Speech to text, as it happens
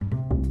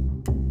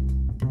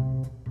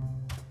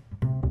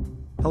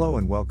Hello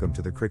and welcome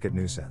to the Cricket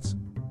News Sense.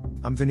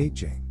 I'm Vineet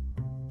Jain.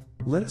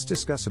 Let us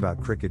discuss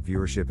about cricket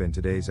viewership in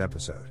today's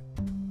episode.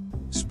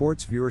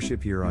 Sports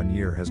viewership year on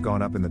year has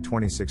gone up in the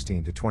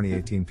 2016 to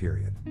 2018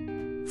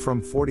 period.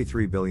 From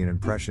 43 billion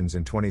impressions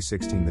in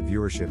 2016, the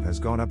viewership has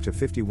gone up to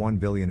 51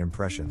 billion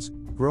impressions,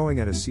 growing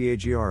at a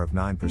CAGR of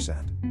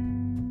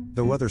 9%.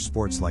 Though other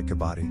sports like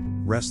kabaddi,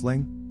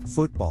 wrestling,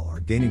 football are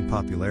gaining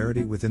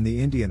popularity within the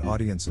Indian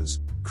audiences,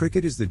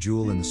 cricket is the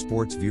jewel in the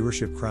sports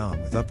viewership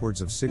crown with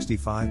upwards of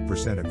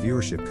 65% of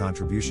viewership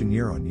contribution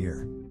year on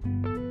year.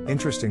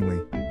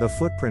 Interestingly, the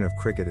footprint of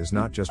cricket is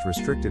not just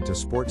restricted to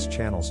sports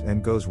channels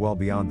and goes well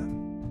beyond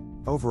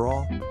them.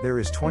 Overall, there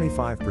is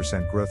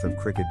 25% growth of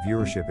cricket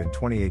viewership in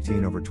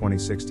 2018 over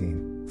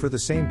 2016. For the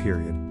same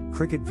period,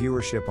 cricket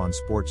viewership on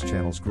sports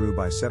channels grew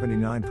by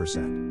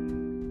 79%.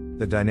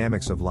 The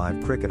dynamics of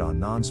live cricket on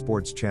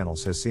non-sports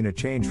channels has seen a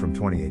change from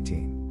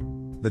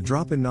 2018. The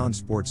drop in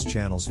non-sports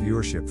channels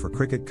viewership for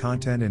cricket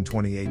content in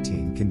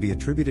 2018 can be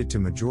attributed to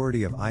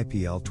majority of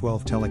IPL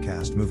 12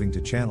 telecast moving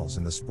to channels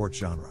in the sports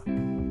genre.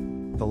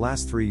 The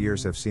last 3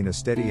 years have seen a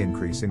steady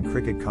increase in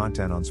cricket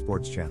content on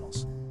sports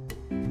channels.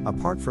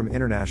 Apart from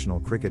international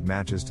cricket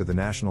matches to the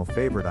national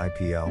favorite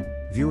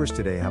IPL, viewers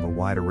today have a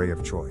wide array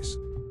of choice.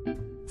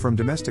 From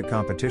domestic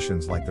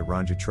competitions like the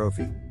Ranji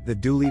Trophy, the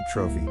Duleep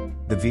Trophy,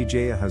 the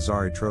Vijaya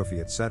Hazare Trophy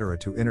etc.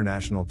 to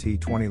international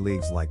T20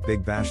 leagues like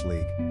Big Bash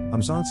League,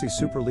 Amzansi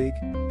Super League,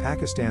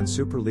 Pakistan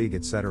Super League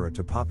etc.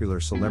 to popular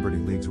celebrity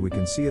leagues, we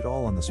can see it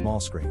all on the small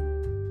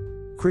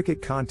screen.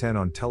 Cricket content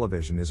on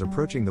television is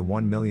approaching the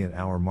 1 million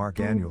hour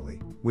mark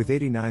annually, with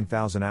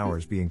 89,000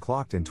 hours being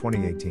clocked in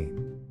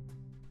 2018.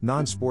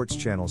 Non-sports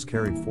channels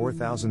carried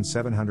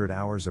 4,700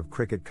 hours of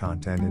cricket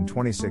content in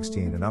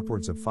 2016 and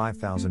upwards of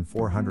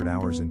 5,400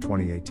 hours in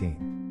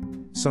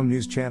 2018. Some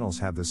news channels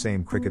have the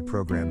same cricket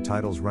program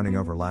titles running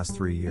over last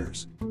 3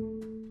 years.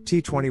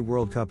 T20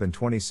 World Cup in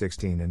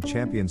 2016 and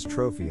Champions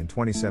Trophy in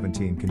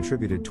 2017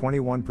 contributed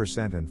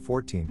 21% and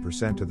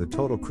 14% to the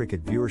total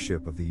cricket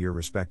viewership of the year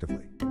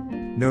respectively.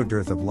 No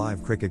dearth of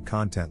live cricket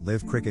content.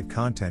 Live cricket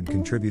content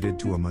contributed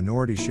to a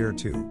minority share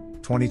too.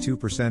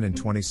 22% in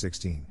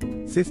 2016,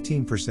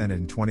 15%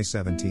 in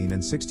 2017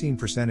 and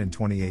 16% in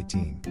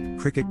 2018,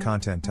 cricket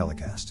content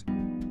telecast.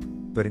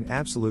 But in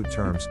absolute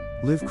terms,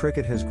 live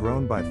cricket has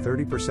grown by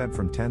 30%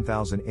 from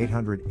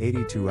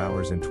 10,882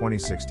 hours in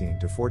 2016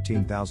 to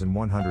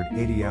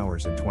 14,180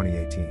 hours in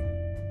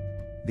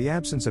 2018. The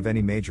absence of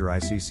any major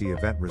ICC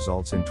event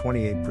results in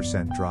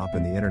 28% drop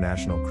in the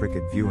international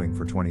cricket viewing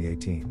for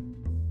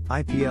 2018.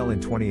 IPL in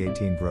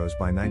 2018 grows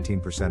by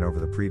 19% over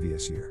the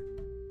previous year.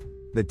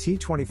 The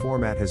T20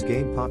 format has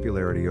gained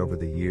popularity over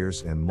the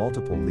years and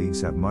multiple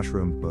leagues have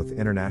mushroomed both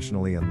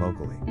internationally and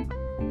locally.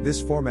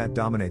 This format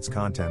dominates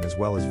content as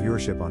well as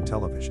viewership on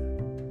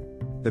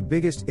television. The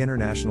biggest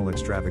international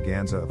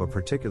extravaganza of a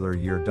particular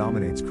year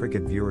dominates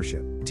cricket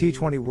viewership,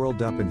 T20 World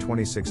Cup in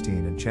 2016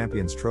 and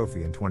Champions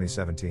Trophy in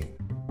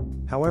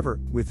 2017. However,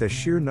 with the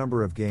sheer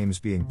number of games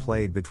being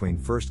played between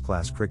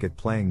first-class cricket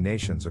playing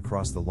nations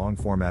across the long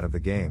format of the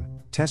game,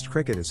 Test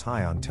cricket is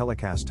high on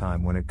telecast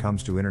time when it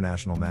comes to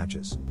international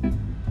matches.